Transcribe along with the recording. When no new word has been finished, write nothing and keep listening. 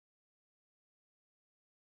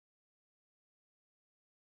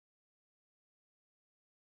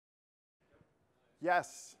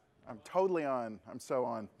Yes, I'm totally on. I'm so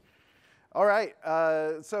on. All right,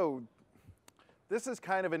 so this is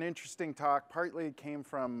kind of an interesting talk. Partly it came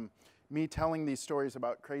from me telling these stories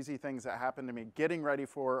about crazy things that happened to me getting ready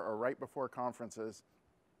for or right before conferences.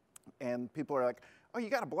 And people are like, oh, you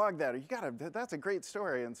got to blog that, or that's a great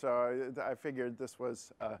story. And so I figured this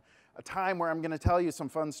was a time where I'm going to tell you some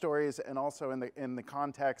fun stories, and also in the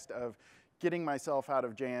context of getting myself out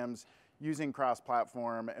of jams, using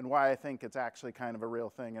cross-platform, and why I think it's actually kind of a real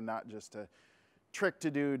thing and not just a trick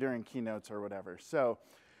to do during keynotes or whatever. So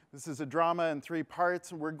this is a drama in 3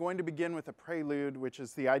 parts. We're going to begin with a prelude, which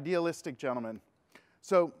is the idealistic gentleman.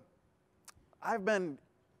 So I've been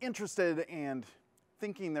interested and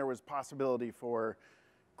thinking there was possibility for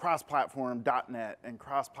cross-platform .NET and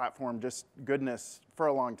cross-platform just goodness for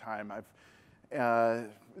a long time.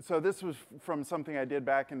 So this was from something I did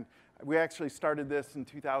back in, we actually started this in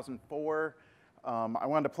 2004. I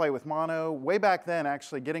wanted to play with Mono. Way back then,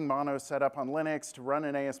 actually, getting Mono set up on Linux to run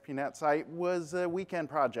an ASP.NET site was a weekend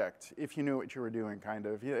project, if you knew what you were doing, kind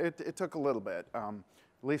of. It took a little bit, at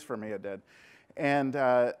least for me it did. And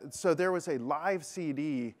so there was a live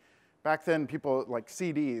CD. Back then, people like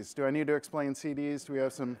CDs. Do I need to explain CDs? Do we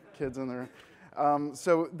have some kids in there?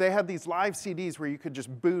 So they had these live CDs where you could just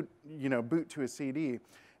boot to a CD,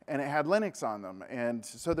 and it had Linux on them. And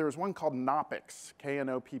so there was one called Knoppix,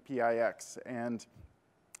 Knoppix. And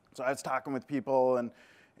so I was talking with people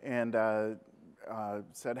and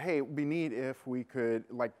said, hey, it would be neat if we could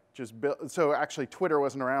just build. So actually, Twitter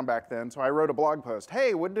wasn't around back then. So I wrote a blog post.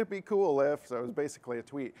 Hey, wouldn't it be cool if? So it was basically a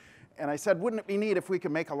tweet. And I said, wouldn't it be neat if we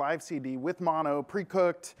could make a live CD with Mono,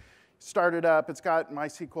 pre-cooked, start it up, it's got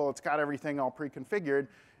MySQL, it's got everything all pre-configured,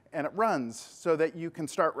 and it runs so that you can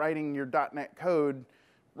start writing your .NET code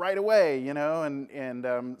right away,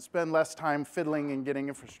 and spend less time fiddling and getting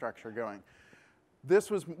infrastructure going. This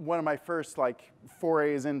was one of my first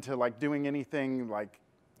forays into doing anything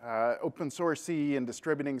open source-y and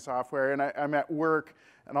distributing software. And I'm at work,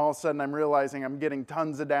 and all of a sudden I'm realizing I'm getting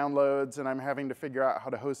tons of downloads, and I'm having to figure out how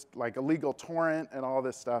to host a legal torrent and all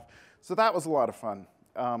this stuff. So that was a lot of fun.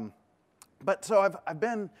 But so I've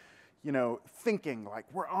been, thinking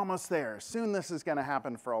we're almost there. Soon this is going to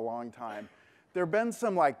happen for a long time. There have been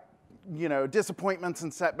some disappointments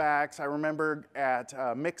and setbacks. I remember at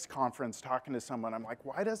a Mix conference talking to someone. I'm like,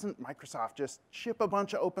 why doesn't Microsoft just ship a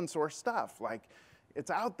bunch of open source stuff? It's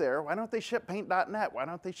out there. Why don't they ship paint.net? Why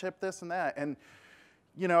don't they ship this and that? And,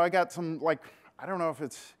 I got some, I don't know if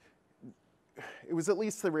it was at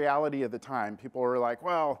least the reality of the time. People were like,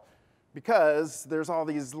 well, because there's all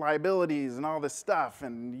these liabilities and all this stuff,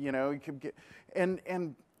 and, you could get,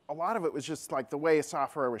 and a lot of it was just the way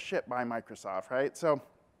software was shipped by Microsoft, right? So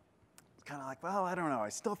it's kind of well, I don't know. I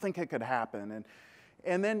still think it could happen.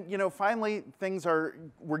 And then, finally,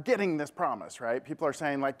 we're getting this promise, right? People are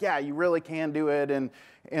saying, yeah, you really can do it.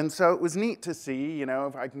 And so it was neat to see,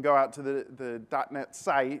 if I can go out to the .NET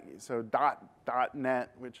site, so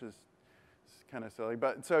 .net, which is kind of silly.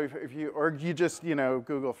 But so if you just,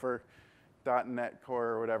 Google for .NET Core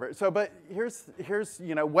or whatever. So, but here's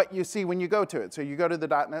what you see when you go to it. So you go to the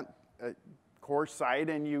 .NET Core site,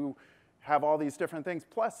 and you have all these different things.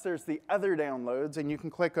 Plus, there's the other downloads, and you can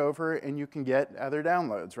click over, and you can get other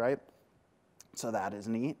downloads, right? So that is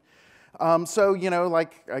neat. So,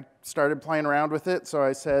 I started playing around with it. So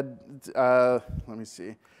I said, let me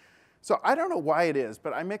see. So I don't know why it is,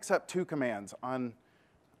 but I mix up 2 commands. On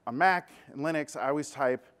Mac and Linux, I always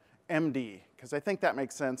type MD, because I think that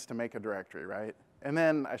makes sense to make a directory, right? And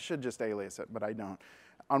then I should just alias it, but I don't.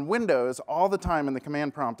 On Windows, all the time in the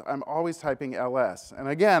command prompt, I'm always typing ls. And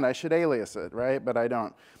again, I should alias it, right? But I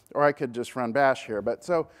don't. Or I could just run bash here. But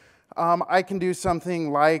so I can do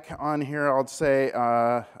something like on here, I'll say,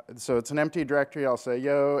 so it's an empty directory. I'll say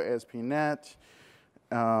yo ASP.NET.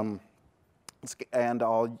 And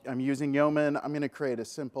I'm using Yeoman. I'm going to create a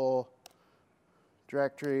simple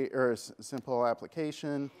directory, or a simple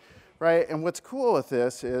application, right? And what's cool with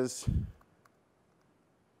this is,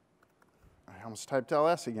 I almost typed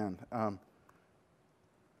ls again,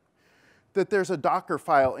 that there's a Docker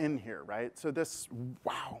file in here, right? So this,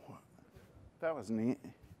 wow, that was neat.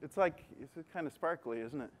 It's kind of sparkly,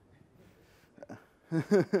 isn't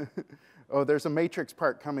it? Oh, there's a matrix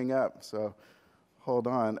part coming up, so hold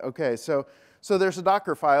on. Okay, so there's a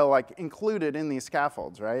Docker file included in these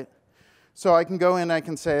scaffolds, right? So I can go in, I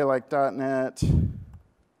can say .NET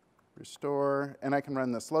restore, and I can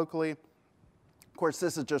run this locally. Of course,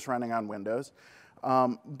 this is just running on Windows.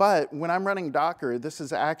 But when I'm running Docker, this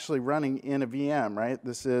is actually running in a VM, right?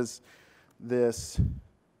 This is this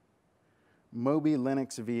Moby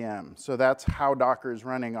Linux VM. So that's how Docker is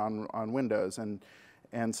running on Windows. And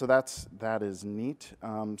And so that is neat.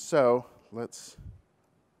 So let's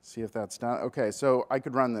see if that's done. OK, so I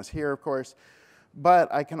could run this here, of course.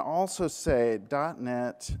 But I can also say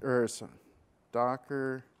 .NET, or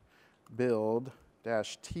Docker build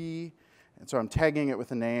 -t. And so I'm tagging it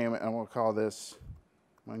with a name, and we'll call this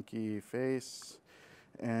monkey face.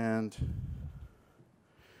 And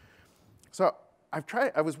so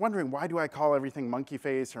I was wondering, why do I call everything monkey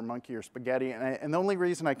face or monkey or spaghetti? And the only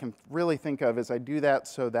reason I can really think of is I do that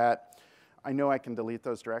so that I know I can delete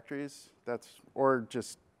those directories. Or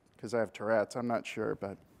just because I have Tourette's, I'm not sure.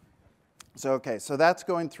 But so OK, so that's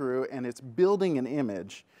going through, and it's building an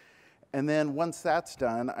image. And then once that's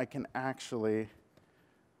done, I can actually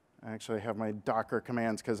have my Docker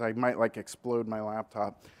commands, because I might like explode my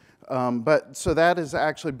laptop. But so that is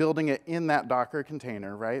actually building it in that Docker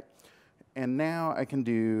container, right? And now I can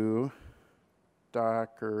do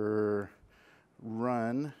Docker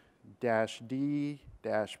run -d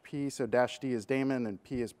 -p. So -d is daemon and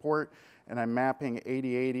p is port. And I'm mapping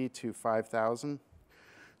 8080 to 5000.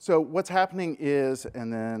 So what's happening is,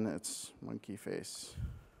 and then it's monkey face.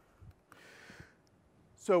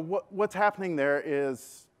 So what's happening there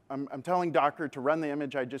is I'm telling Docker to run the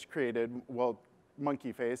image I just created, well,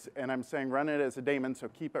 monkey face, and I'm saying run it as a daemon, so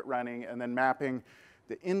keep it running, and then mapping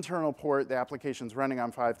the internal port, the application's running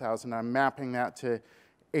on 5000, I'm mapping that to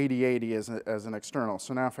 8080 as an external.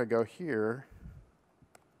 So now if I go here,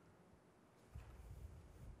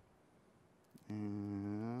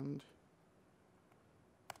 and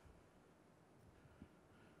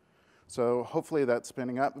so hopefully that's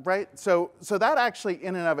spinning up, right? So that actually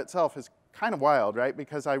in and of itself is kind of wild, right?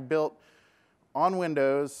 Because I built on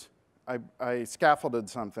Windows, I scaffolded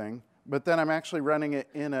something, but then I'm actually running it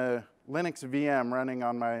in a Linux VM running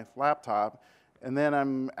on my laptop, and then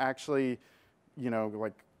I'm actually,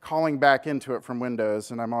 like calling back into it from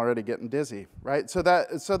Windows, and I'm already getting dizzy, right? So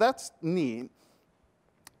that's neat.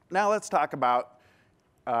 Now let's talk about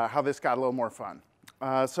how this got a little more fun.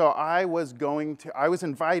 So I was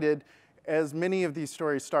invited, as many of these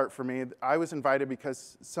stories start for me, I was invited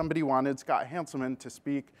because somebody wanted Scott Hanselman to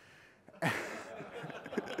speak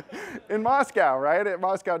in Moscow, right, at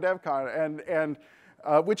Moscow DevCon, and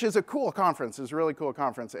which is a cool conference. It's a really cool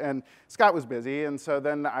conference. And Scott was busy, and so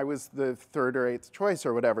then I was the 3rd or 8th choice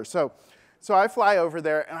or whatever. So I fly over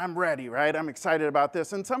there, and I'm ready, right? I'm excited about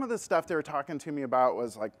this. And some of the stuff they were talking to me about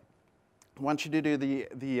was like, I want you to do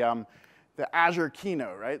the Azure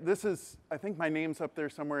keynote, right? This is, I think my name's up there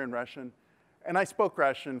somewhere in Russian. And I spoke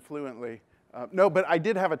Russian fluently. No, but I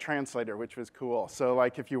did have a translator, which was cool. So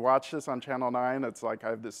like if you watch this on Channel 9, it's like I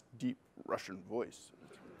have this deep Russian voice.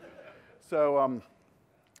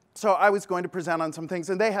 So I was going to present on some things,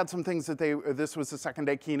 and they had some things that this was the 2nd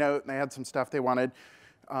day keynote, and they had some stuff they wanted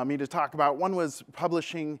me to talk about. One was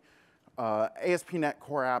publishing ASP.NET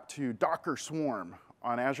Core App to Docker Swarm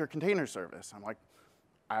on Azure Container Service. I'm like,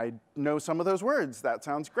 I know some of those words. That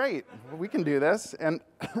sounds great. We can do this. And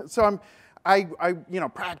so I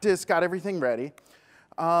practiced, got everything ready.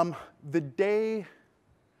 The day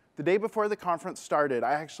before the conference started,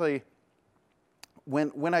 I actually,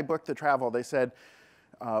 when I booked the travel, they said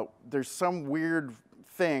there's some weird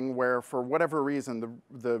thing where, for whatever reason,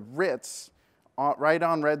 the Ritz right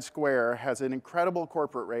on Red Square has an incredible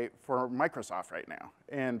corporate rate for Microsoft right now,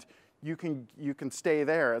 and you can stay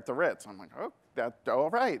there at the Ritz. I'm like, oh, that's all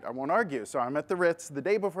right. I won't argue. So I'm at the Ritz the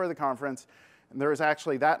day before the conference, and there was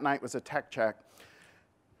actually, that night was a tech check.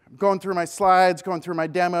 I'm going through my slides, going through my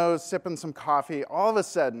demos, sipping some coffee. All of a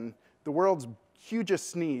sudden, the world's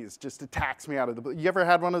hugest sneeze just attacks me out of the blue. You ever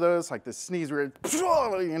had one of those? Like the sneeze where,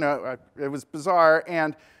 it was bizarre.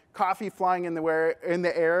 And coffee flying in the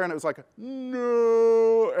air, and it was like,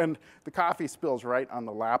 no. And the coffee spills right on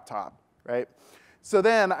the laptop, right? So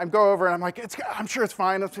then I go over, and I'm like, I'm sure it's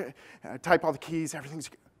fine. I type all the keys, everything's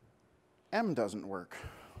good. M doesn't work.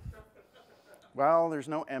 Well, there's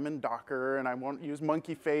no M in Docker, and I won't use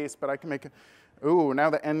monkey face, but I can make ooh, now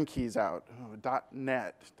the N key's out. Oh,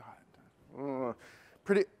 .NET.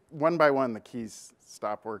 Pretty, one by one, the keys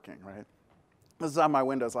stop working, right? This is on my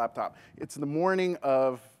Windows laptop. It's the morning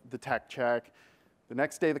of the tech check. The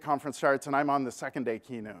next day the conference starts, and I'm on the 2nd day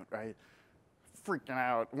keynote, right? Freaking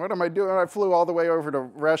out. What am I doing? I flew all the way over to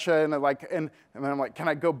Russia, and then I'm like, can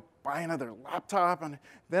I go buy another laptop? And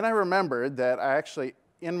then I remembered that I actually,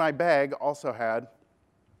 in my bag, also had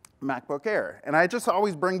MacBook Air. And I just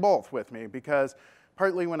always bring both with me, because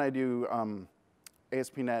partly when I do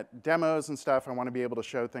ASP.NET demos and stuff, I want to be able to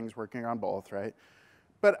show things working on both, right?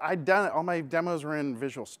 But I'd done it. All my demos were in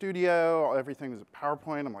Visual Studio. Everything was a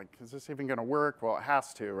PowerPoint. I'm like, is this even going to work? Well, it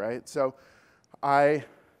has to, right? So I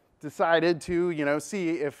decided to,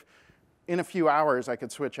 see if in a few hours, I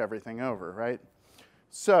could switch everything over, right?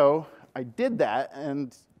 So I did that,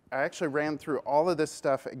 and I actually ran through all of this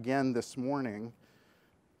stuff again this morning,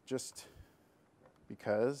 just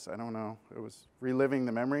because, I don't know, it was reliving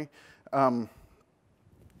the memory.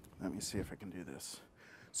 Let me see if I can do this.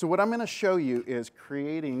 So what I'm going to show you is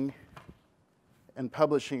creating and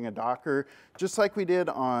publishing a Docker, just like we did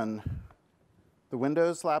on the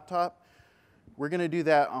Windows laptop. We're going to do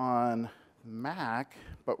that on Mac,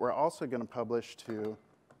 but we're also going to publish to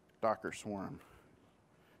Docker Swarm.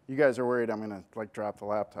 You guys are worried I'm going to like drop the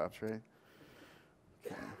laptops, right?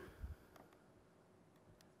 Okay.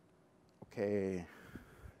 Okay.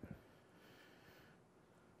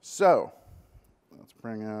 So let's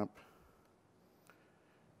bring up.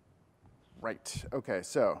 Right. Okay.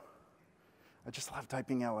 So I just love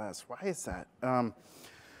typing ls. Why is that?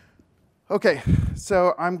 Okay.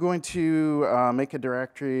 So I'm going to make a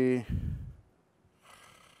directory.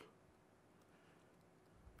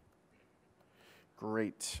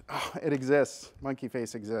 Great. Oh, it exists. Monkey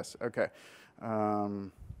face exists. Okay.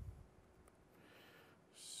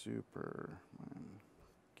 Super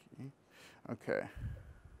monkey. Okay.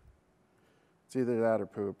 It's either that or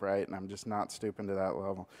poop, right? And I'm just not stooping to that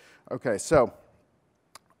level. Okay, so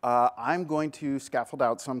I'm going to scaffold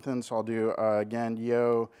out something. So I'll do, again,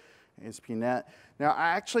 yo ASP.NET. Now, I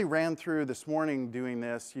actually ran through this morning doing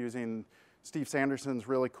this using Steve Sanderson's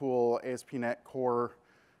really cool ASP.NET Core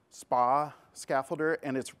SPA scaffolder,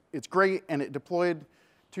 and it's great, and it deployed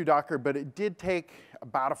to Docker, but it did take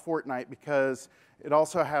about a fortnight because it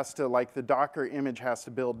also has to, like the Docker image has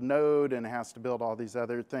to build Node and it has to build all these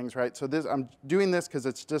other things, right? So I'm doing this because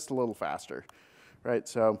it's just a little faster, right?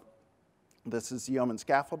 So this is Yeoman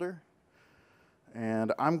Scaffolder,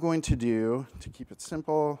 and I'm going to do, to keep it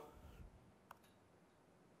simple,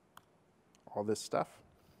 all this stuff.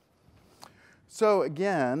 So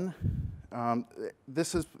again,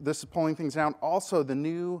 this is pulling things down. Also, the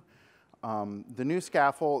new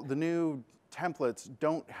scaffold, the new templates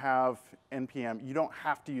don't have NPM. You don't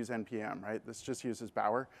have to use NPM, right? This just uses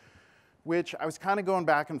Bower, which I was kind of going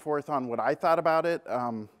back and forth on what I thought about it,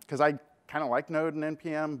 because I kind of like Node and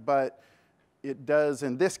NPM, but it does,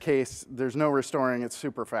 in this case, there's no restoring. It's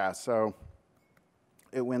super fast, so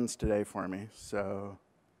it wins today for me. So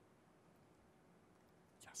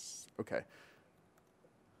yes, okay.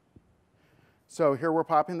 So here we're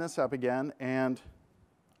popping this up again, and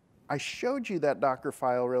I showed you that Docker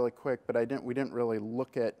file really quick, but we didn't really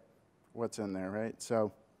look at what's in there, right?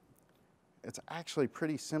 So it's actually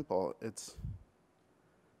pretty simple. Let's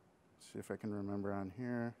see if I can remember on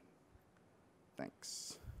here.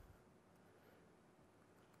 Thanks.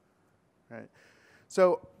 Right.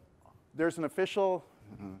 So there's an official,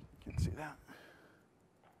 can't see that.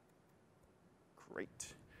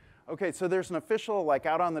 Great. Okay, so there's an official, like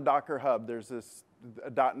out on the Docker Hub, there's this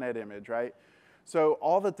a .NET image, right? So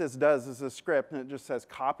all that this does is a script, and it just says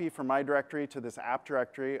copy from my directory to this app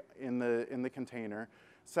directory in the container,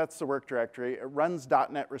 sets the work directory. It runs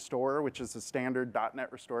 .NET restore, which is the standard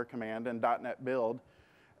 .NET restore command, and .NET build.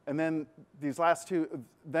 And then these last two,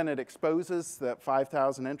 then it exposes that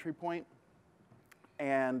 5,000 entry point,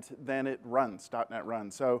 and then it runs, .NET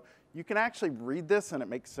runs. So you can actually read this, and it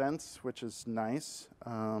makes sense, which is nice.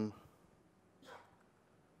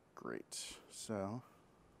 Great. So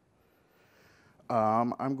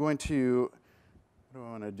I'm going to, what do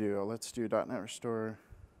I want to do? Let's do .NET restore.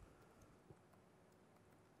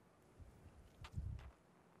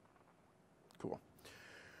 Cool.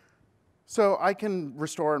 So I can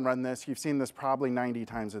restore and run this. You've seen this probably 90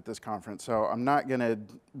 times at this conference, so I'm not going to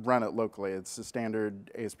run it locally. It's the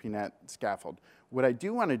standard ASP.NET scaffold. What I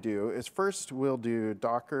do want to do is first we'll do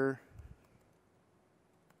Docker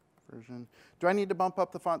version. Do I need to bump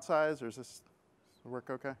up the font size, or does this work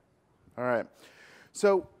okay? All right.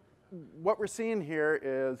 So what we're seeing here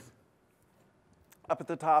is up at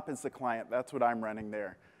the top is the client. That's what I'm running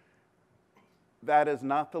there. That is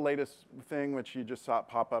not the latest thing, which you just saw it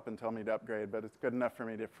pop up and tell me to upgrade, but it's good enough for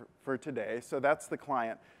me for today. So that's the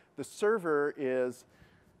client. The server is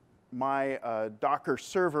my Docker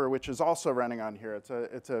server, which is also running on here. It's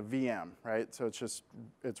a VM, right? So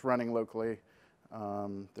it's running locally.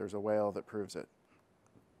 There's a whale that proves it.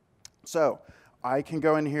 So I can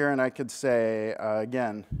go in here and I could say,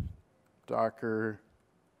 again, Docker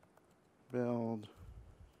build.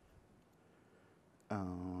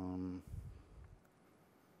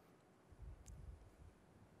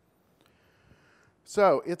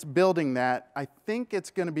 So it's building that. I think it's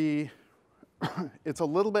going to be, it's a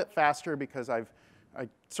little bit faster because I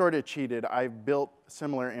sort of cheated. I've built a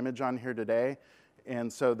similar image on here today,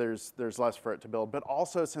 and so there's less for it to build. But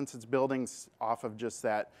also, since it's building off of just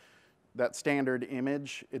that that standard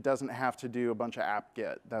image, it doesn't have to do a bunch of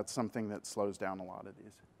apt-get. That's something that slows down a lot of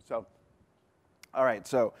these. So, all right,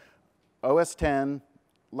 so OS 10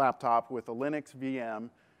 laptop with a Linux VM.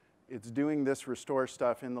 It's doing this restore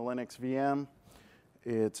stuff in the Linux VM.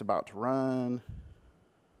 It's about to run.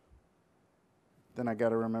 Then I got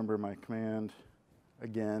to remember my command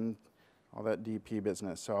again, all that DP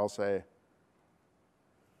business. So I'll say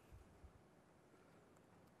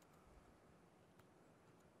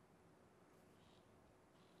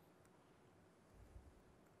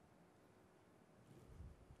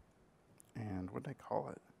and what did I call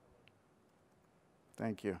it?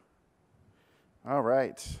 Thank you. All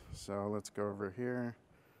right, so let's go over here.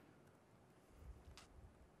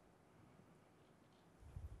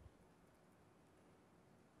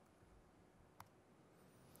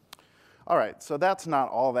 All right, so that's not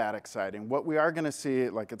all that exciting. What we are going to see,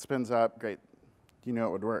 like it spins up, great, you know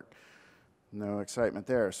it would work. No excitement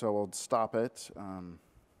there, so we'll stop it.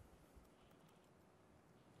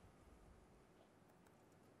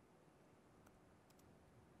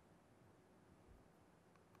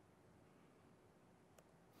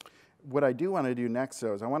 What I do want to do next,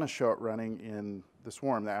 though, is I want to show it running in the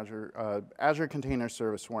swarm, the Azure Container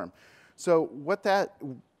Service Swarm. So what that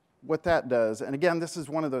does, and again, this is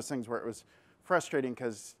one of those things where it was frustrating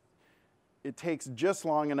because it takes just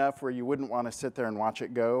long enough where you wouldn't want to sit there and watch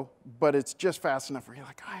it go, but it's just fast enough where you're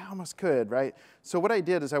like, I almost could, right? So what I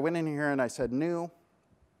did is I went in here and I said new,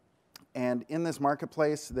 and in this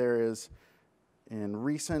marketplace there is, in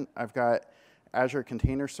recent, I've got Azure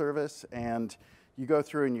Container Service, and you go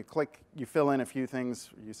through and you click, you fill in a few things,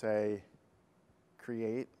 you say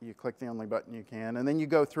create, you click the only button you can, and then you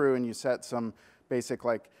go through and you set some basic,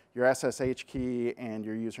 like your SSH key and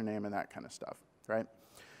your username and that kind of stuff, right?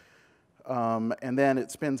 And then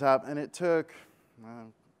it spins up, and it took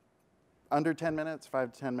under 10 minutes,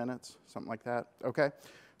 5 to 10 minutes, something like that, okay?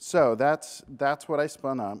 So that's what I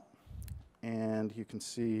spun up, and you can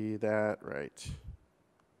see that right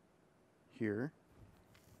here.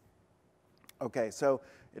 Okay, so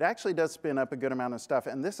it actually does spin up a good amount of stuff,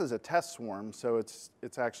 and this is a test swarm, so it's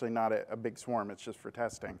actually not a big swarm, it's just for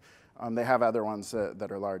testing. They have other ones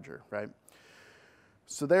that are larger, right?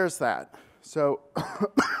 So there's that. So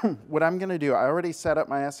what I'm gonna do, I already set up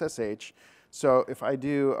my SSH, so if I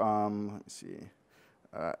do, let me see,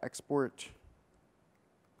 export,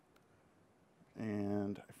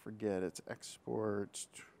 and I forget, it's export,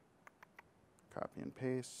 copy and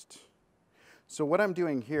paste. So what I'm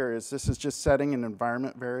doing here is this is just setting an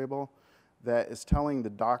environment variable that is telling the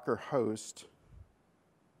Docker host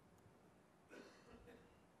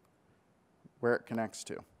where it connects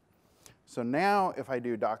to. So now if I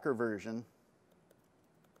do Docker version,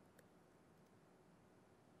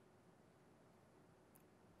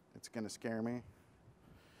 it's going to scare me.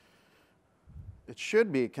 It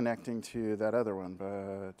should be connecting to that other one,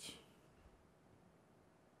 but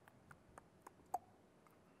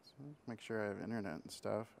make sure I have internet and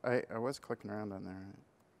stuff. I was clicking around on there.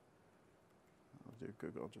 I'll do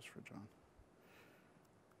Google just for John.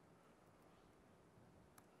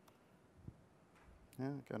 Yeah,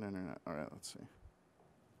 got internet. All right, let's see.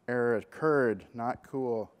 Error occurred, not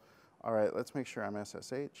cool. All right, let's make sure I'm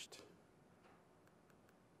SSH'd.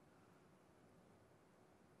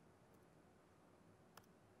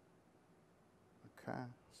 Okay,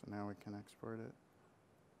 so now we can export it.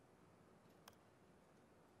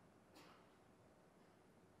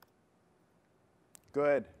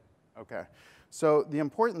 Good, okay. So the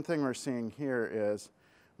important thing we're seeing here is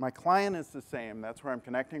my client is the same, that's where I'm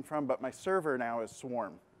connecting from, but my server now is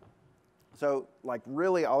Swarm. So like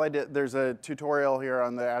really all I did, there's a tutorial here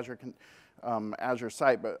on the Azure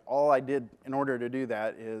site, but all I did in order to do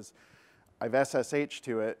that is I've SSH'd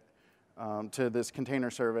to it, to this container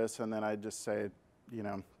service, and then I just say, you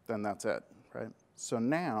know, then that's it, right? So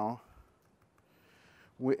now,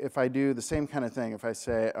 if I do the same kind of thing, if I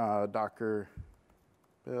say Docker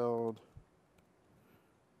build,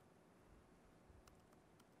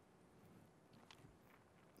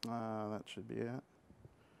 that should be it.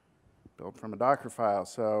 Build from a Docker file.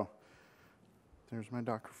 So there's my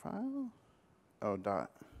Docker file. Oh,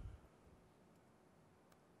 dot.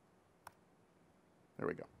 There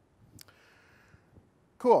we go.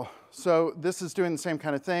 Cool. So this is doing the same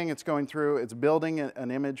kind of thing. It's going through, it's building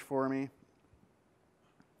an image for me,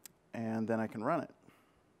 and then I can run it.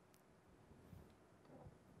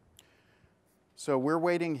 So we're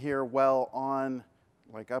waiting here while on,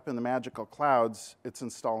 like up in the magical clouds, it's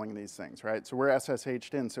installing these things, right? So we're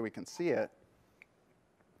SSH'd in so we can see it.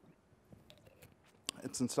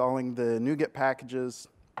 It's installing the NuGet packages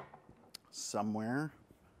somewhere.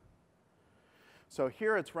 So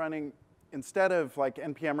here it's running instead of like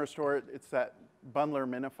npm restore, it's that bundler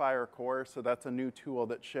minifier core. So that's a new tool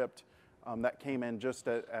that shipped that came in just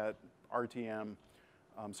at RTM.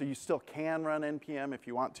 So you still can run npm if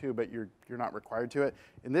you want to, but you're not required to it.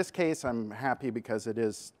 In this case, I'm happy because it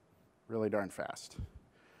is really darn fast.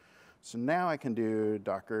 So now I can do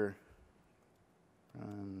docker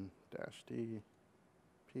run -d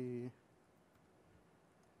p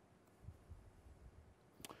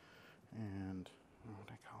and what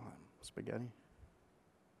do I call it? Spaghetti.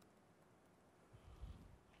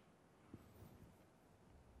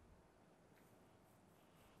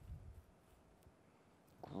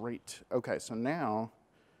 Great. Okay, so now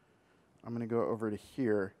I'm going to go over to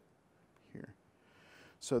here.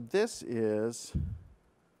 So this is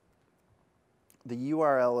the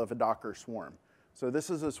URL of a Docker swarm. So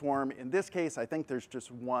this is a swarm. In this case, I think there's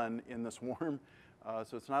just one in the swarm.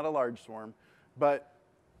 So it's not a large swarm. But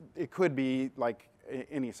it could be like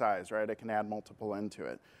any size, right? I can add multiple into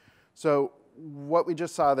it. So what we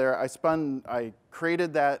just saw there, I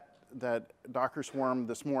created that Docker swarm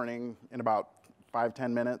this morning in about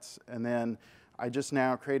 5-10 minutes. And then I just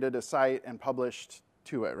now created a site and published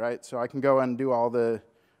to it, right? So I can go and do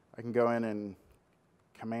I can go in and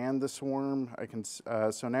command the swarm. I can,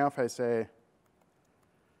 so now if I say,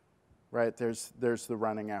 right, there's the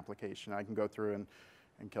running application. I can go through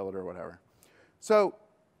and kill it or whatever. So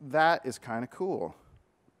that is kind of cool.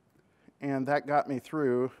 And that got me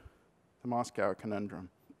through the Moscow conundrum.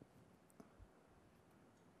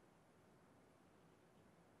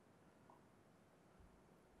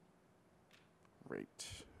 Great.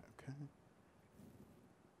 Okay.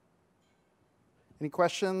 Any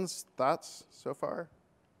questions, thoughts so far?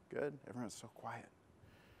 Good. Everyone's so quiet.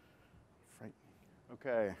 Frightening.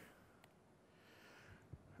 Okay.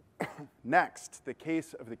 Next, the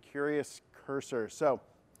case of the curious cursor. So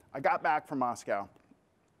I got back from Moscow.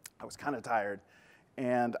 I was kind of tired.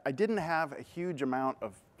 And I didn't have a huge amount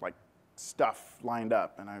of like stuff lined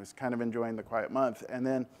up. And I was kind of enjoying the quiet month. And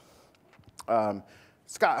then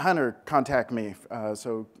Scott Hunter contacted me.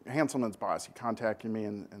 So Hanselman's boss, he contacted me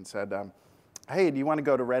and said, hey, do you want to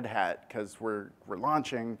go to Red Hat? Because we're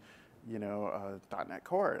launching, .NET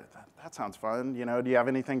Core. That sounds fun. Do you have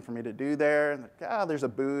anything for me to do there? And there's a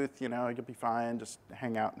booth. You'll be fine. Just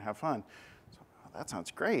hang out and have fun. So, that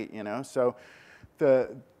sounds great. So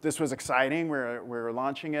this was exciting. We were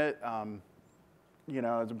launching it.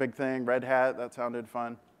 It's a big thing. Red Hat. That sounded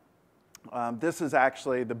fun. This is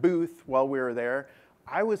actually the booth while we were there.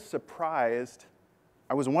 I was surprised.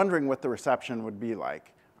 I was wondering what the reception would be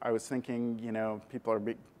like. I was thinking, people are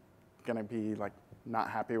going to be like not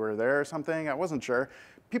happy we're there or something. I wasn't sure.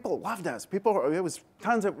 People loved us. It was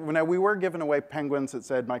tons of, when we were giving away penguins that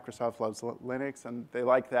said Microsoft loves Linux, and they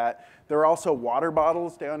liked that. There were also water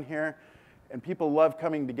bottles down here, and people loved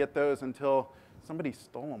coming to get those until somebody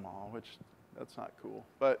stole them all, which that's not cool.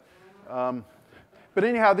 But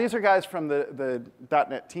anyhow, these are guys from the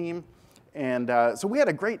 .NET team, and so we had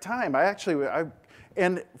a great time.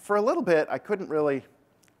 And for a little bit, I couldn't really,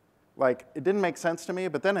 it didn't make sense to me,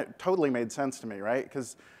 but then it totally made sense to me, right?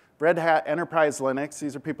 Because Red Hat Enterprise Linux,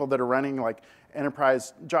 these are people that are running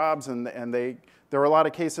enterprise jobs, and there were a lot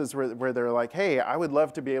of cases where they're like, hey, I would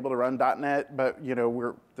love to be able to run .NET, but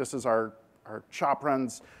this is our shop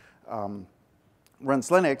runs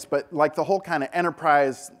Linux, but the whole kind of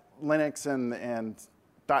enterprise Linux and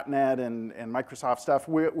 .NET and Microsoft stuff,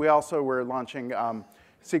 we also were launching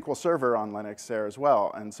SQL Server on Linux there as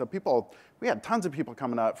well. And so we had tons of people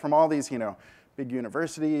coming up from all these, big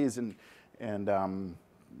universities and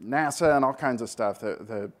NASA and all kinds of stuff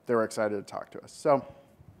that they were excited to talk to us.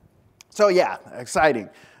 So yeah, exciting.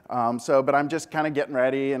 But I'm just kind of getting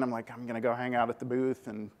ready, and I'm like, I'm going to go hang out at the booth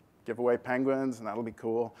and give away penguins, and that'll be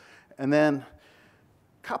cool. And then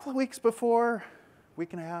a couple of weeks before,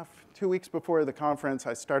 week and a half, 2 weeks before the conference,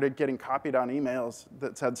 I started getting copied on emails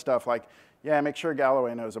that said stuff like, yeah, make sure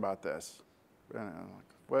Galloway knows about this. And I'm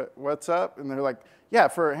like, what's up? And they're like, yeah,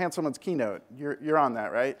 for Hanselman's keynote, you're on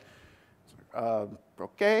that, right?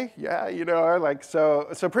 Okay, yeah,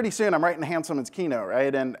 so pretty soon I'm writing Hanselman's keynote,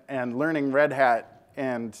 right? And learning Red Hat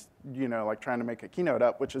and, trying to make a keynote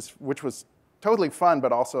up, which was totally fun,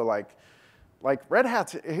 but also like Red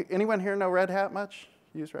Hat. Anyone here know Red Hat much?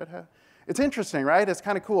 Use Red Hat? It's interesting, right? It's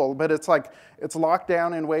kind of cool, but it's locked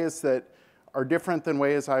down in ways that are different than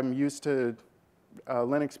ways I'm used to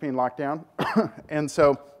Linux being locked down. And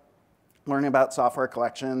so learning about software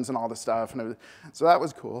collections and all this stuff. And so that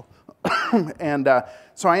was cool. And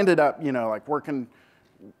so I ended up, working.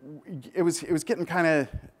 It was getting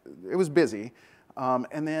it was busy.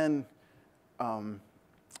 And then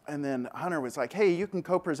Hunter was like, hey, you can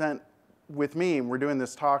co-present with me. And we're doing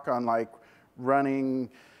this talk on running,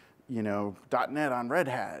 .NET on Red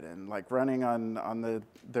Hat and like running on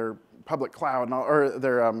their public cloud and all, or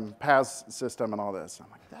their PaaS system and all this. I'm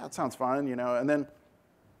like, that sounds fun, And then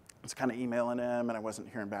I was kind of emailing him, and I wasn't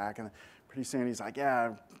hearing back. And pretty soon he's like,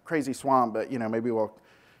 yeah, crazy swamp, but maybe we'll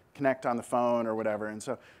connect on the phone or whatever. And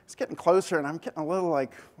so it's getting closer, and I'm getting a little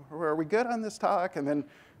like, are we good on this talk? And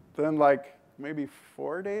then like maybe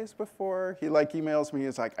 4 days before, he like emails me.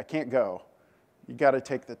 He's like, I can't go. You got to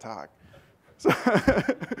take the talk.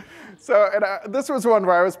 This was one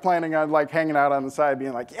where I was planning on like hanging out on the side,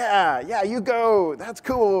 being like, yeah, you go, that's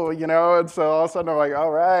cool, And so all of a sudden I'm like,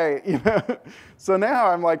 all right, So now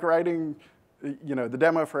I'm like writing, the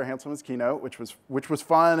demo for Hanselman's keynote, which was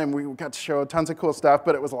fun, and we got to show tons of cool stuff,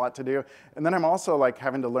 but it was a lot to do. And then I'm also like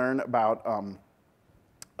having to learn about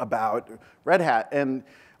Red Hat, and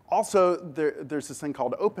also there's this thing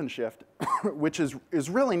called OpenShift, which is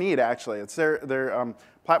really neat actually. It's their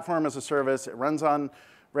platform as a service. It runs on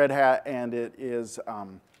Red Hat, and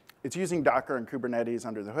it's using Docker and Kubernetes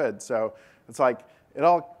under the hood. So it's like it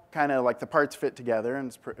all kind of like the parts fit together,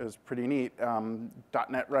 and it's pretty neat.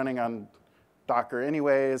 .NET running on Docker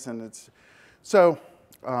anyways, and it's so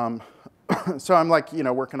so I'm like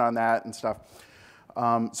working on that and stuff.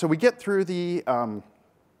 So we get through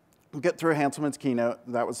Hanselman's keynote.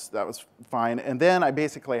 That was fine, and then I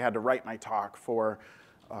basically had to write my talk for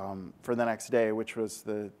the next day, which was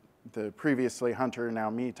the previously Hunter, now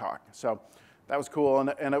me talk. So that was cool,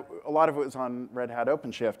 and a lot of it was on Red Hat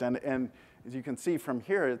OpenShift, and as you can see from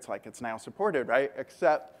here, it's like it's now supported, right?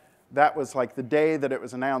 Except that was like the day that it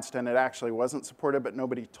was announced, and it actually wasn't supported, but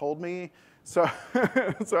nobody told me. So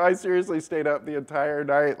so I seriously stayed up the entire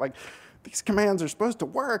night, like, these commands are supposed to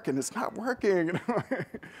work, and it's not working.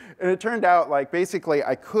 And it turned out, like, basically,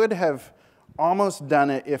 I could have almost done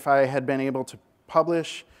it if I had been able to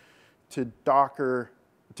publish to Docker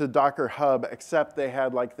Hub, except they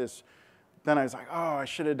had like this. Then I was like, oh, I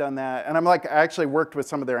should have done that. And I'm like, I actually worked with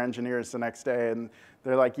some of their engineers the next day, and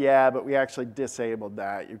they're like, yeah, but we actually disabled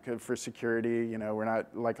that. You could, for security, we're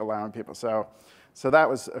not like allowing people. So that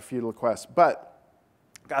was a futile quest. But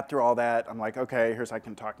got through all that. I'm like, okay, I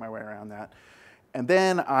can talk my way around that. And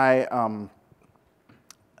then I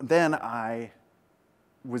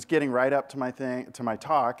was getting right up to my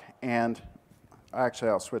talk, and actually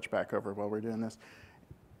I'll switch back over while we're doing this.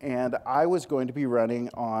 And I was going to be running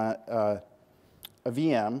on a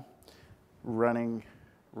VM running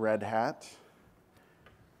Red Hat.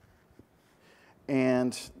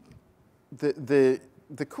 And the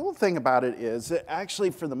cool thing about it is that actually,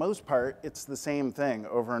 for the most part, it's the same thing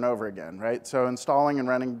over and over again, right? So installing and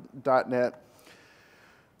running .NET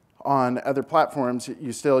on other platforms,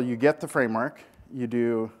 you get the framework. You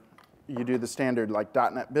do the standard like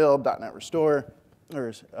 .NET build, .NET restore,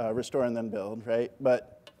 or restore and then build, right?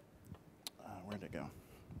 But where'd it go?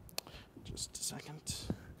 Just a second.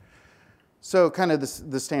 So kind of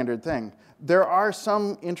the standard thing. There are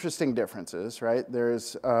some interesting differences, right?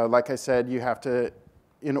 There's, like I said, you have to,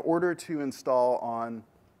 in order to install on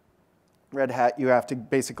Red Hat, you have to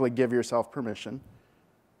basically give yourself permission.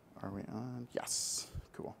 Are we on? Yes,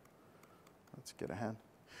 cool. Let's get ahead.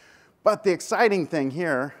 But the exciting thing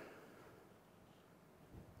here,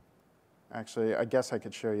 actually, I guess I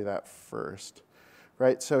could show you that first.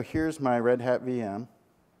 Right, so here's my Red Hat VM.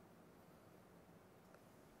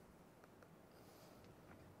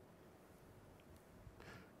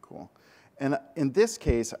 Cool. And in this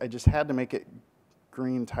case, I just had to make it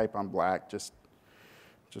green type on black, just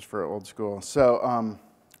for old school. So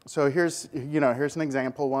so here's an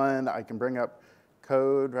example one. I can bring up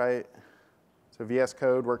code, right? So VS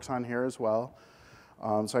Code works on here as well.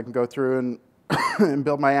 So I can go through and and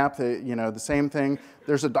build my app. The same thing.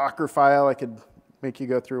 There's a Docker file. I could make you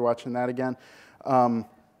go through watching that again.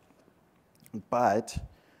 But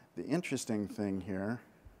the interesting thing here,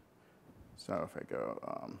 so if I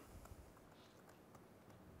go,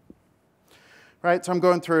 right, so I'm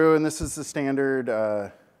going through, and this is the standard,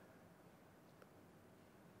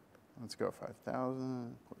 let's go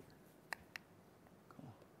 5,000. Cool.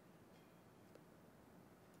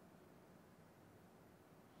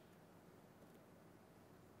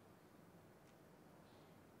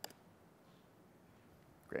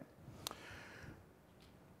 Great.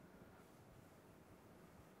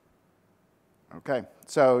 Okay,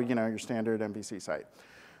 so your standard MVC site.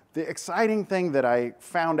 The exciting thing that I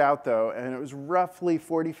found out, though, and it was roughly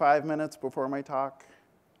 45 minutes before my talk,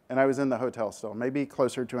 and I was in the hotel still, maybe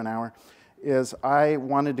closer to an hour, is I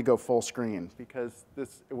wanted to go full screen because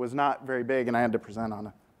it was not very big, and I had to present on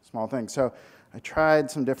a small thing. So I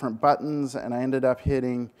tried some different buttons, and I ended up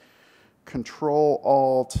hitting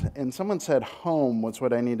Control-Alt, and someone said Home was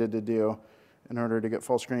what I needed to do. in order to get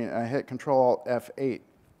full screen. I hit Control F8.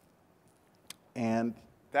 And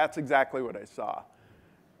that's exactly what I saw.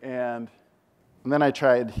 And then I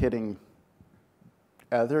tried hitting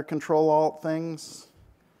other Control Alt things.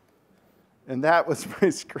 And that was my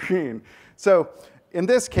screen. So in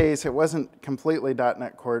this case, it wasn't completely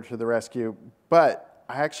 .NET Core to the rescue, but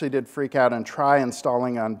I actually did freak out and try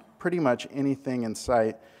installing on pretty much anything in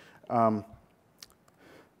sight. I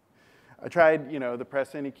tried, the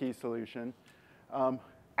press any key solution.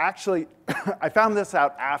 Actually, I found this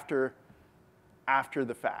out after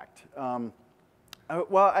the fact.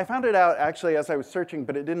 Well, I found it out actually as I was searching,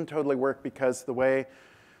 but it didn't totally work because the way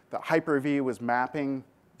the Hyper-V was mapping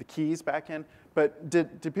the keys back in. But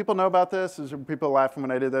did people know about this? Is people laughing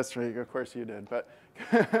when I did this? Of course you did. But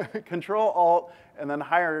Control Alt and then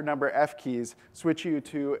higher number F keys switch you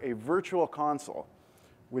to a virtual console,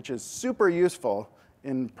 which is super useful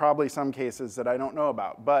in probably some cases that I don't know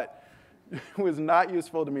about. But it was not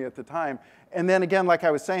useful to me at the time. And then again, like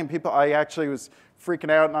I was saying, I actually was freaking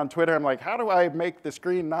out on Twitter. I'm like, how do I make the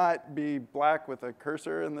screen not be black with a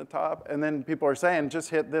cursor in the top? And then people are saying, just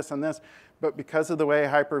hit this and this. But because of the way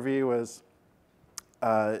Hyper-V was,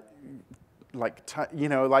 Hyper-V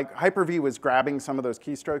was grabbing some of those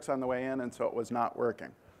keystrokes on the way in, and so it was not working.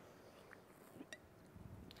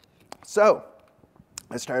 So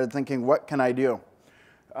I started thinking, what can I do?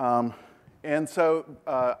 And so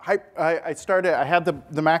I had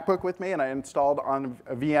the MacBook with me, and I installed on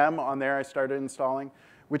a VM on there. I started installing,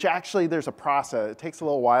 which actually there's a process. It takes a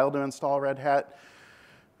little while to install Red Hat,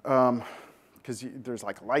 because there's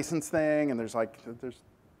like a license thing, and there's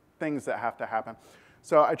things that have to happen.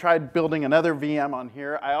 So I tried building another VM on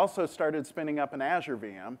here. I also started spinning up an Azure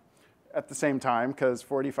VM at the same time, because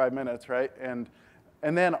 45 minutes, right? And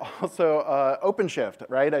then also OpenShift,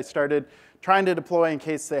 right? I started trying to deploy in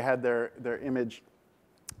case they had their image,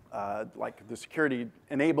 like the security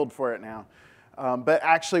enabled for it now. But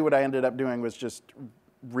actually what I ended up doing was just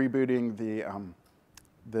rebooting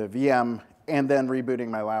the VM and then rebooting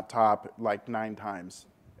my laptop like 9 times.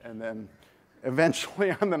 And then eventually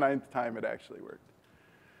on the 9th time, it actually worked.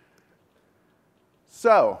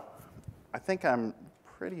 So I think I'm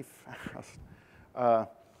pretty fast.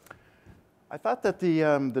 I thought that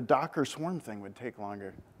the Docker Swarm thing would take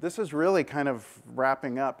longer. This is really kind of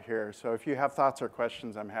wrapping up here. So if you have thoughts or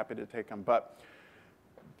questions, I'm happy to take them. But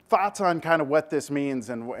thoughts on kind of what this means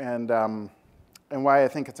and why I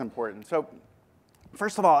think it's important. So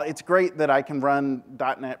first of all, it's great that I can run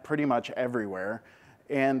 .NET pretty much everywhere.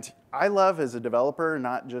 And I love, as a developer,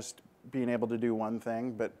 not just being able to do one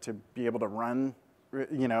thing, but to be able to run,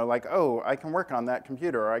 like, oh, I can work on that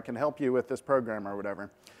computer, or I can help you with this program or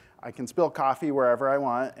whatever. I can spill coffee wherever I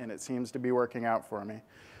want, and it seems to be working out for me.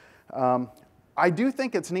 I do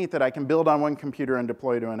think it's neat that I can build on one computer and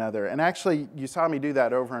deploy to another. And actually, you saw me do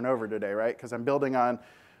that over and over today, right? Because I'm building on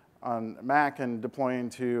Mac and deploying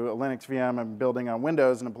to a Linux VM. I'm building on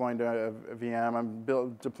Windows and deploying to a VM. I'm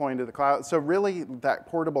deploying to the cloud. So really, that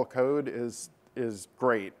portable code is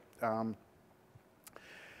great.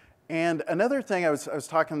 And another thing,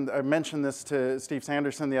 I mentioned this to Steve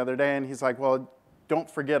Sanderson the other day, and he's like, well, don't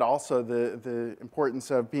forget also the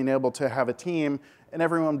importance of being able to have a team and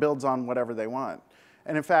everyone builds on whatever they want.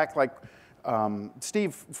 And in fact, like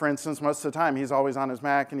Steve, for instance, most of the time, he's always on his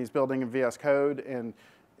Mac and he's building in VS Code and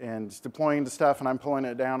deploying to stuff, and I'm pulling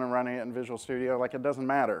it down and running it in Visual Studio. Like, it doesn't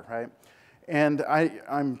matter, right? And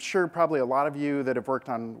I'm sure probably a lot of you that have worked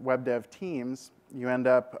on web dev teams, you end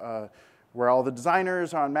up where all the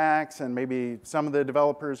designers are on Macs, and maybe some of the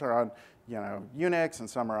developers are on Unix, and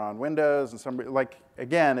some are on Windows, and some, like,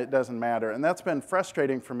 again, it doesn't matter. And that's been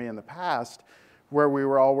frustrating for me in the past, where we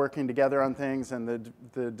were all working together on things, and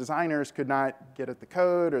the designers could not get at the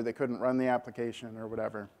code, or they couldn't run the application, or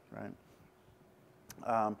whatever, right?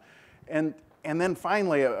 And then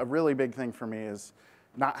finally, a really big thing for me is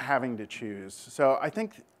not having to choose. So I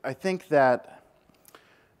think that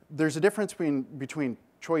there's a difference between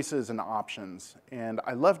choices and options. And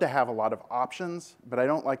I love to have a lot of options, but I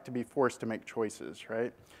don't like to be forced to make choices,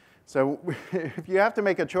 right? So if you have to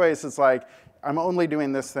make a choice, it's like, I'm only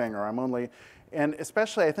doing this thing, or I'm only, and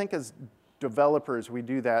especially I think as developers, we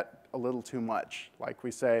do that a little too much. Like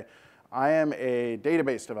we say, I am a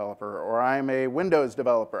database developer, or I'm a Windows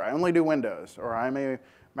developer. I only do Windows, or I'm a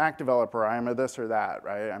Mac developer, I'm a this or that,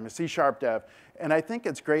 right? I'm a C# dev. And I think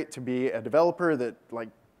it's great to be a developer that, like,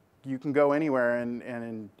 you can go anywhere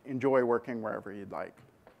and enjoy working wherever you'd like.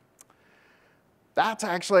 That's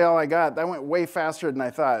actually all I got. That went way faster than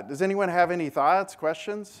I thought. Does anyone have any thoughts,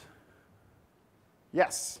 questions?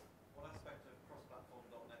 Yes? What aspect of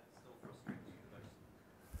cross-platform.NET still frustrates you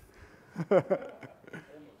the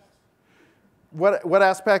most? What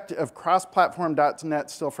aspect of cross-platform.net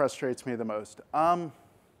still frustrates me the most?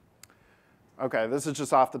 Okay, this is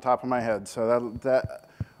just off the top of my head. So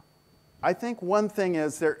I think one thing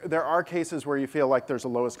is there are cases where you feel like there's a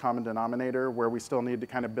lowest common denominator where we still need to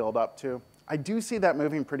kind of build up to. I do see that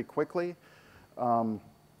moving pretty quickly,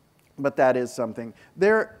 but that is something.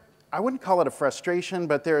 I wouldn't call it a frustration,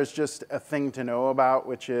 but there is just a thing to know about,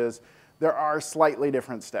 which is there are slightly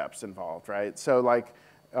different steps involved, right? So like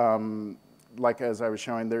as I was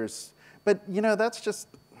showing, but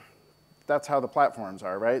that's how the platforms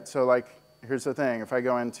are, right? So like, here's the thing, if I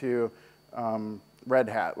go into Red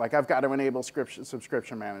Hat, like I've got to enable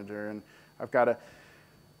subscription manager, and I've got to,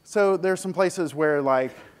 so there's some places where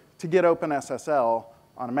like, to get OpenSSL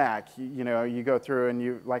on a Mac, you go through and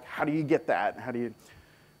you, like, how do you get that? How do you,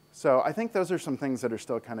 so I think those are some things that are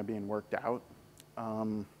still kind of being worked out.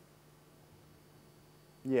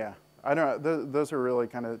 Yeah. I don't know, those are really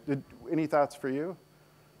kind of, any thoughts for you?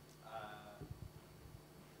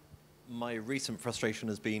 My recent frustration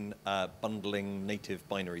has been bundling native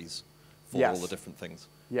binaries for Yes. all the different things.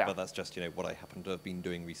 Yeah. But that's just what I happen to have been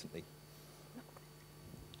doing recently.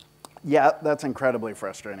 Yeah, that's incredibly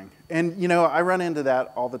frustrating. And I run into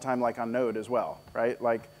that all the time, like on Node as well, right?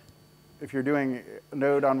 Like if you're doing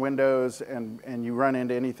Node on Windows and you run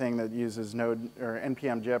into anything that uses Node or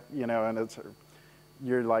npm zip, and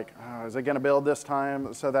you're like, oh, is it going to build this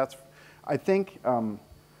time? So I think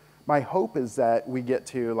my hope is that we get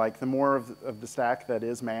to like the more of the stack that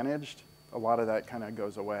is managed, a lot of that kind of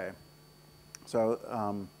goes away.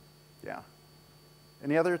 So yeah.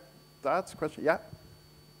 Any other thoughts, questions? Yeah?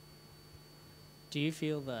 Do you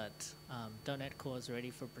feel that .NET Core is ready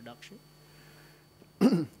for production?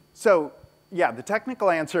 So yeah, the technical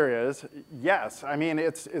answer is yes. I mean,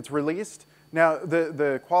 it's released. Now,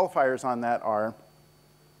 the qualifiers on that are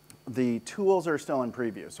the tools are still in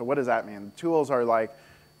preview. So what does that mean? The tools are like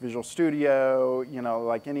Visual Studio,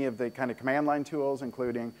 like any of the kind of command line tools,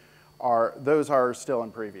 including those are still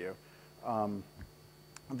in preview.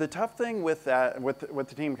 The tough thing with that, what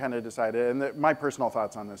the team kind of decided, and my personal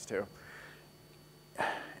thoughts on this too,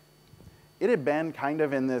 it had been kind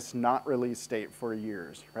of in this not released state for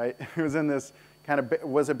years, right? It was in this kind of,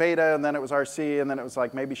 was a beta, and then it was RC, and then it was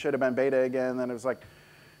like maybe should have been beta again, and then it was like,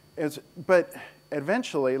 but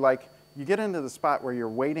eventually, like, you get into the spot where you're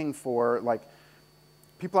waiting for, like,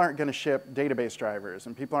 people aren't going to ship database drivers,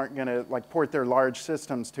 and people aren't going to, like, port their large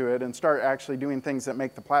systems to it and start actually doing things that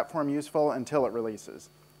make the platform useful until it releases.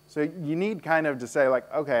 So you need kind of to say,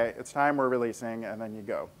 like, okay, it's time we're releasing, and then you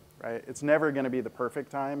go, right? It's never going to be the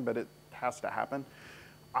perfect time, but it has to happen.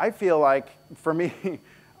 I feel like, for me,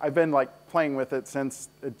 I've been, like, playing with it since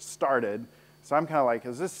it started. So I'm kind of like,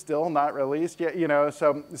 is this still not released yet?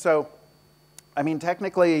 So I mean,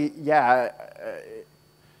 technically, yeah,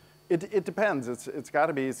 it depends. It's got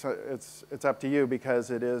to be, it's up to you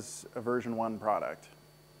because it is a version 1 product.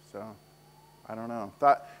 So I don't know.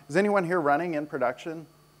 Is anyone here running in production,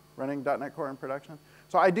 running .NET Core in production?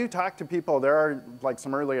 So I do talk to people. There are like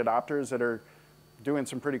some early adopters that are doing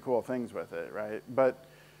some pretty cool things with it, right? But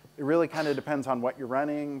it really kind of depends on what you're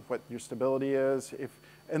running, what your stability is.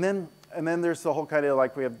 And then there's the whole kind of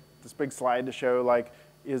like, we have this big slide to show, like,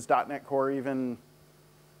 is .NET Core even,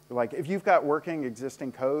 like, if you've got working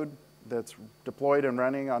existing code that's deployed and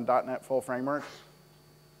running on .NET full framework,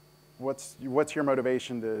 what's your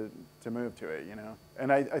motivation to move to it,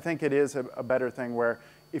 And I think it is a better thing where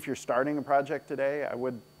if you're starting a project today, I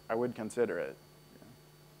would consider it.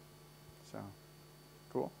 So,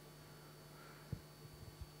 cool.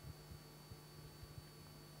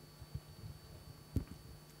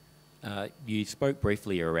 You spoke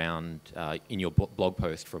briefly around in your blog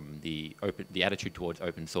post from the attitude towards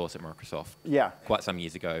open source at Microsoft. Yeah. Quite some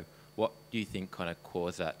years ago. What do you think kind of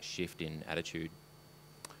caused that shift in attitude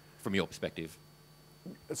from your perspective?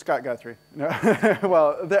 Scott Guthrie. No.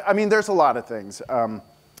 Well, I mean, there's a lot of things.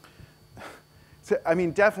 So, I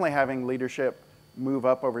mean, definitely having leadership move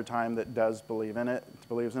up over time that does believe in it,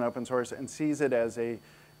 believes in open source, and sees it as a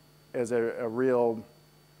real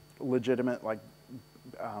legitimate, like,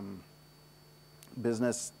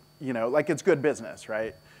 business, like it's good business,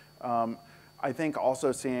 right? I think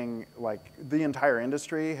also seeing, like, the entire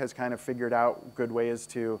industry has kind of figured out good ways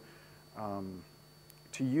to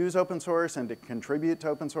use open source and to contribute to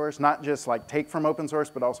open source, not just like take from open source,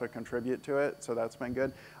 but also contribute to it. So that's been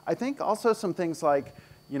good. I think also some things like,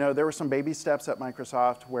 there were some baby steps at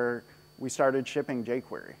Microsoft where we started shipping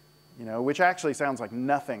jQuery, which actually sounds like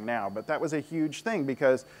nothing now, but that was a huge thing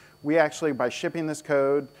because we actually, by shipping this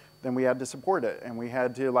code, then we had to support it. And we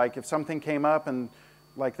had to, like, if something came up and,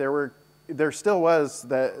 like, there still was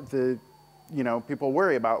the people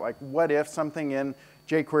worry about, like, what if something in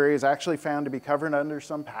jQuery is actually found to be covered under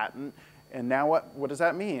some patent, and now what does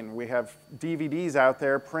that mean? We have DVDs out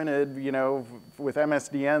there printed, with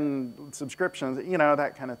MSDN subscriptions,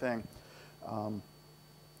 that kind of thing.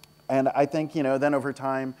 And I think, then over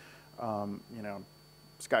time,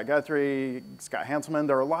 Scott Guthrie, Scott Hanselman,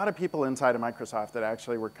 there are a lot of people inside of Microsoft that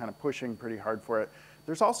actually were kind of pushing pretty hard for it.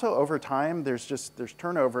 There's also, over time, there's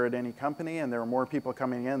turnover at any company, and there are more people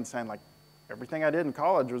coming in saying, like, everything I did in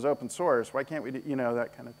college was open source. Why can't we do,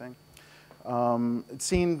 that kind of thing. It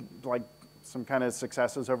seemed like some kind of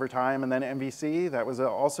successes over time, and then MVC, that was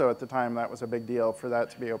also at the time, that was a big deal for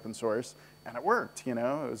that to be open source, and it worked, It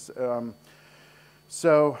was,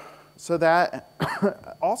 so that,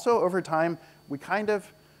 also over time, we kind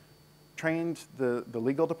of trained the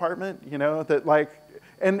legal department, that like,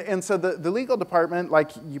 and so the legal department,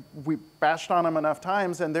 like we bashed on them enough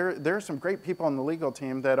times, and there are some great people on the legal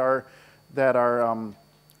team that are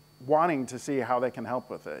wanting to see how they can help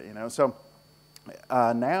with it, So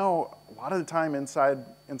now, a lot of the time inside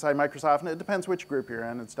Microsoft, and it depends which group you're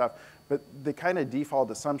in and stuff, but the kind of default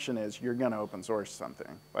assumption is you're going to open source something,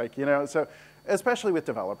 like so especially with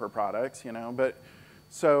developer products, but.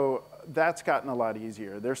 So that's gotten a lot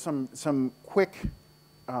easier. There's some quick,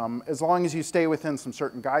 as long as you stay within some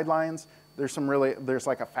certain guidelines, there's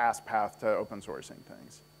like a fast path to open sourcing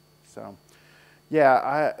things. So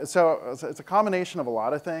yeah, so it's a combination of a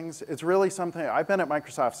lot of things. It's really something, I've been at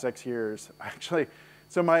Microsoft 6 years, actually.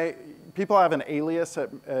 So people have an alias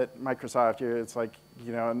at Microsoft. It's like,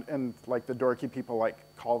 and like the dorky people like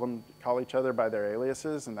call each other by their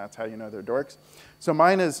aliases, and that's how you know they're dorks. So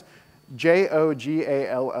mine is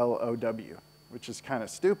JOGALLOW, which is kind of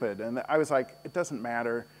stupid. And I was like, it doesn't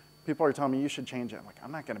matter. People are telling me you should change it. I'm like,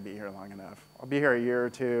 I'm not going to be here long enough. I'll be here a year or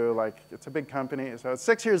two. Like, it's a big company. So it's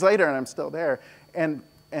 6 years later, and I'm still there. And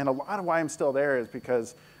a lot of why I'm still there is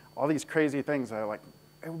because all these crazy things are like,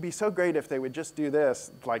 it would be so great if they would just do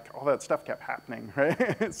this. Like, all that stuff kept happening,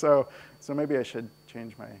 right? so maybe I should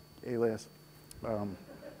change my alias. But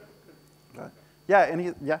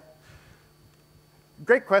yeah.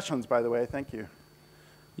 Great questions, by the way. Thank you.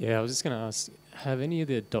 Yeah, I was just going to ask, have any of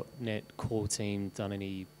the .NET core team done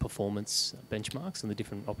any performance benchmarks on the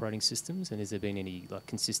different operating systems? And has there been any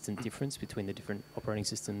consistent difference between the different operating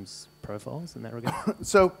systems profiles in that regard?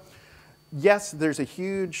 So yes, there's a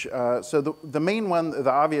huge, so the main one, the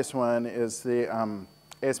obvious one is the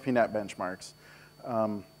ASP.NET benchmarks.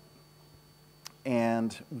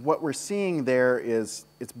 And what we're seeing there is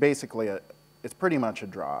it's basically it's pretty much a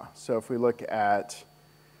draw. So if we look at,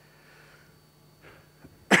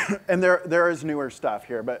 and there is newer stuff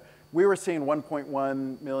here, but we were seeing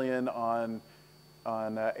 1.1 million on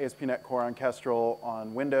ASP.NET Core on Kestrel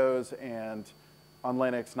on Windows, and on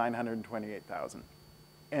Linux 928,000.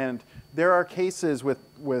 And there are cases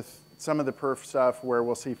with some of the perf stuff where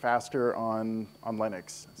we'll see faster on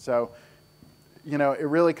Linux. So it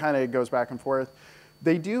really kind of goes back and forth.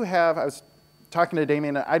 They do have, I was talking to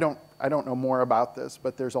Damien, I don't know more about this,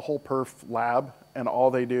 but there's a whole perf lab, and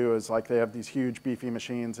all they do is like they have these huge beefy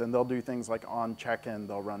machines, and they'll do things like on check-in,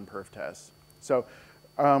 they'll run perf tests. So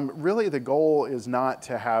really the goal is not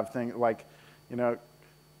to have things like,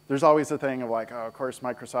 there's always a thing of like, oh, of course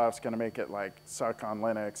Microsoft's going to make it like suck on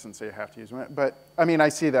Linux, and so you have to use it. But I mean, I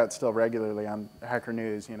see that still regularly on Hacker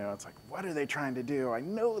News. It's like, what are they trying to do? I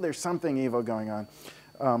know there's something evil going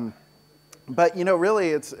on. But really,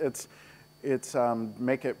 it's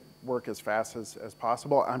make it work as fast as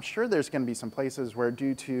possible. I'm sure there's going to be some places where,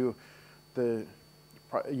 due to the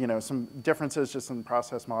some differences just in the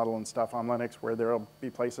process model and stuff on Linux, where there'll be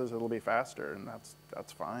places it'll be faster, and that's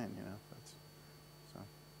fine. That's so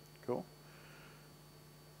cool.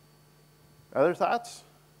 Other thoughts,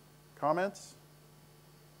 comments?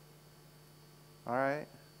 All right.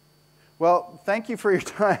 Well, thank you for your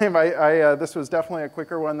time. This was definitely a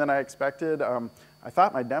quicker one than I expected. I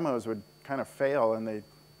thought my demos would kind of fail, and they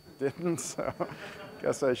didn't, so I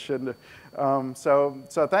guess I shouldn't.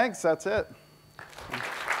 So thanks, that's it.